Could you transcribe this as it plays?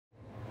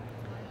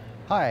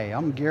Hi,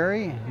 I'm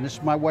Gary, and this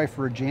is my wife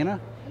Regina.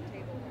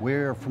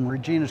 We're from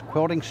Regina's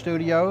Quilting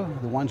Studio,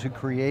 the ones who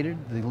created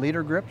the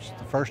leader grips,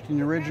 the first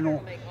and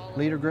original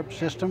leader grip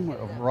system,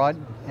 a rod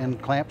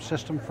and clamp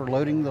system for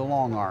loading the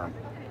long arm.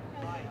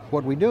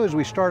 What we do is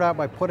we start out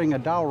by putting a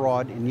dowel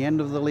rod in the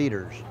end of the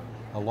leaders.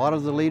 A lot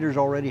of the leaders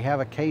already have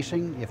a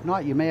casing. If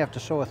not, you may have to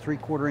sew a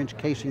 3/4 inch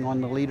casing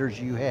on the leaders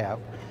you have,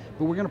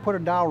 but we're going to put a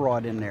dowel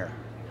rod in there.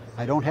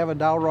 I don't have a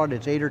dowel rod,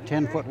 it's 8 or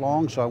 10 foot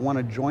long, so I want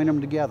to join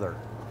them together.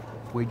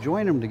 We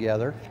join them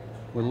together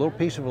with a little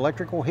piece of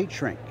electrical heat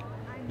shrink.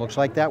 Looks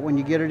like that when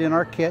you get it in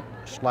our kit.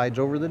 Slides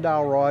over the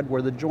dowel rod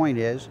where the joint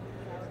is.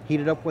 Heat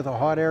it up with a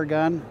hot air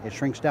gun. It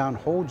shrinks down,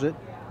 holds it,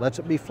 lets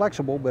it be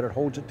flexible, but it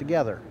holds it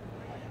together.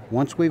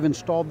 Once we've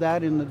installed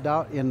that in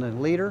the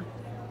leader,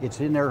 it's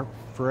in there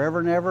forever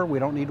and ever. We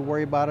don't need to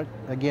worry about it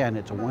again.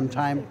 It's a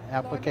one-time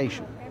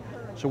application.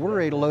 So we're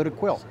ready to load a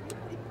quilt.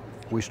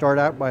 We start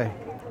out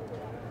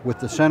with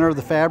the center of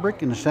the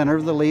fabric in the center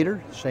of the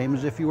leader, same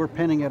as if you were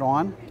pinning it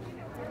on.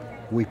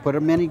 We put a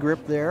mini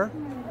grip there.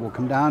 We'll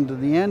come down to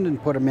the end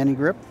and put a mini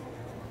grip.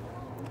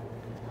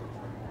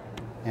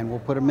 And we'll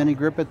put a mini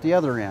grip at the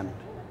other end.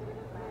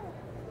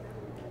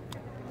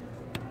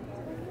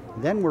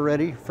 Then we're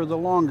ready for the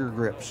longer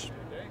grips.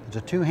 It's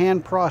a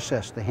two-hand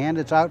process. The hand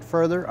that's out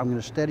further, I'm going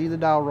to steady the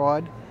dowel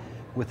rod.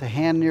 With the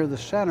hand near the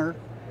center,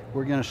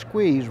 we're going to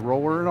squeeze,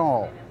 roller and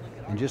all.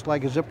 And just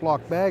like a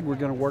Ziploc bag, we're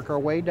going to work our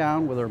way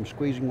down, whether I'm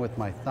squeezing with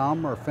my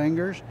thumb or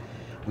fingers.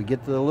 We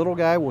get to the little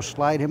guy, we'll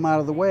slide him out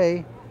of the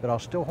way, but I'll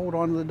still hold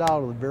on to the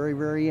dowel to the very,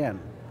 very end.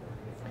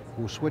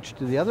 We'll switch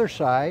to the other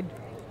side.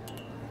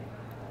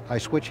 I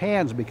switch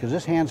hands because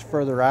this hand's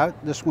further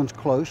out, this one's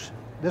close.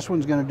 This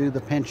one's going to do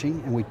the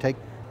pinching, and we take,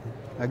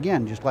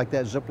 again, just like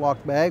that Ziploc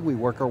bag, we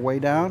work our way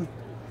down,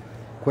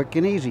 quick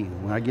and easy.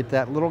 When I get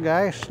that little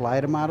guy,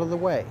 slide him out of the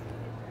way.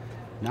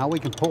 Now we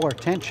can pull our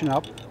tension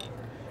up.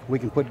 We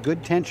can put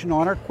good tension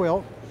on our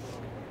quilt.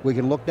 We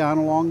can look down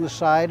along the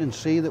side and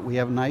see that we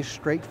have nice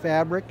straight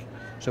fabric,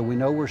 so we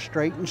know we're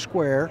straight and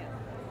square.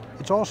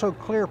 It's also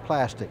clear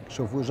plastic,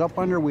 so if it was up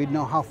under, we'd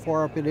know how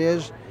far up it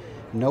is,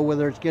 know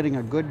whether it's getting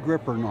a good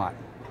grip or not.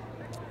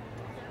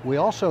 We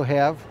also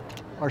have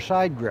our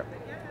side grip.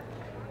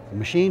 The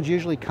machines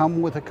usually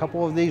come with a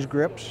couple of these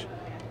grips,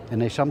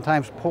 and they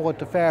sometimes pull at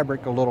the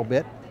fabric a little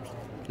bit.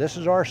 This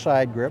is our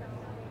side grip.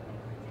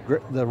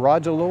 The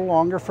rod's a little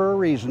longer for a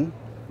reason.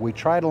 We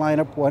try to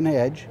line up one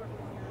edge.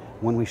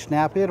 When we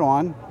snap it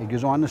on, it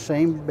goes on the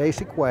same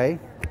basic way.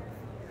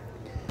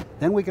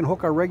 Then we can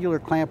hook our regular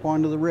clamp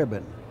onto the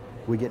ribbon.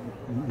 We get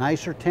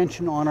nicer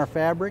tension on our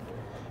fabric,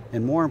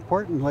 and more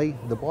importantly,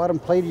 the bottom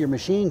plate of your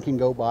machine can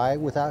go by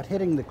without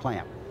hitting the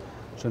clamp.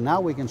 So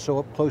now we can sew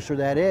up closer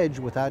to that edge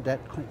without that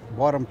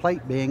bottom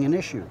plate being an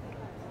issue.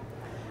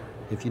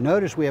 If you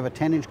notice, we have a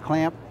 10-inch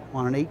clamp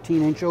on an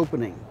 18-inch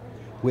opening.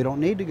 We don't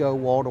need to go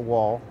wall to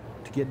wall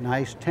to get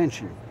nice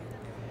tension.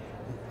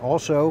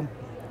 Also,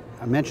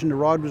 I mentioned the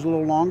rod was a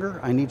little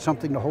longer. I need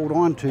something to hold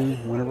on to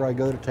whenever I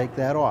go to take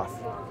that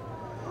off.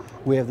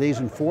 We have these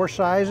in 4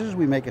 sizes.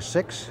 We make a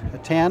 6, a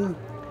 10,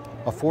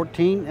 a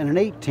 14, and an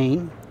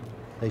 18.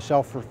 They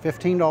sell for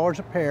 $15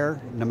 a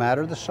pair, no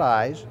matter the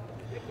size.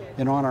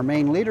 And on our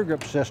main leader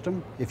grip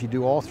system, if you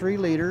do all 3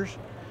 leaders,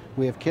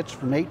 we have kits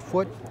from 8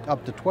 foot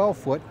up to 12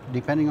 foot,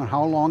 depending on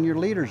how long your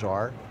leaders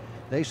are.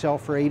 They sell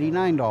for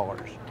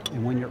 $89.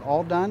 And when you're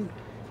all done,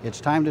 it's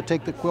time to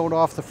take the quilt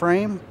off the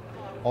frame.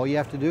 All you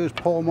have to do is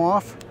pull them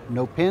off.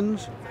 No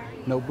pins,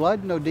 no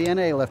blood, no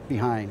DNA left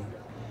behind.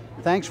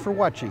 Thanks for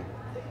watching.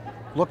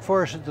 Look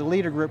for us at the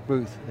Leader Grip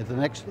booth at the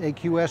next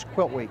AQS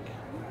Quilt Week.